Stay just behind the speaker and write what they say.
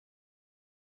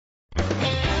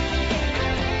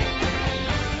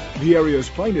The area's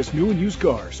finest new and used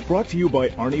cars, brought to you by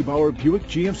Arnie Bauer Buick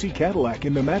GMC Cadillac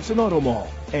in the Matteson Auto Mall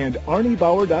and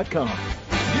ArnieBauer.com.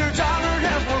 Your dollar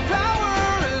has more power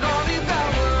at Arnie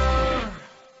Bauer.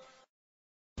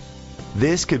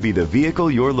 This could be the vehicle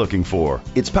you're looking for.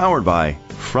 It's powered by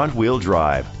front-wheel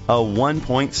drive, a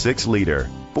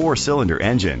 1.6-liter, 4-cylinder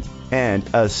engine, and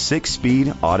a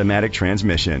 6-speed automatic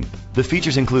transmission. The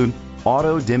features include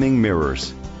auto-dimming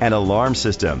mirrors, an alarm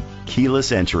system,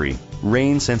 keyless entry,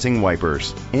 rain-sensing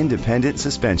wipers, independent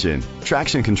suspension,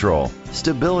 traction control,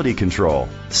 stability control,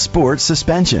 sports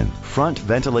suspension, front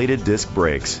ventilated disc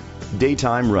brakes,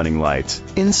 daytime running lights.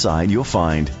 Inside you'll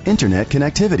find internet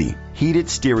connectivity, heated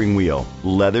steering wheel,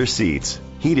 leather seats,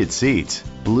 heated seats,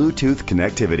 Bluetooth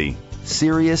connectivity,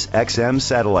 Sirius XM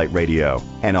satellite radio,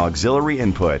 an auxiliary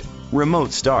input,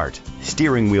 remote start,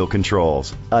 steering wheel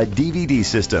controls, a DVD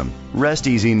system. Rest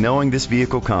easy knowing this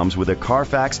vehicle comes with a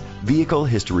Carfax Vehicle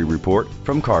History Report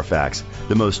from Carfax,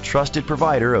 the most trusted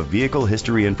provider of vehicle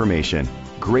history information.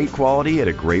 Great quality at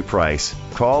a great price.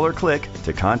 Call or click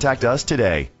to contact us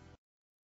today.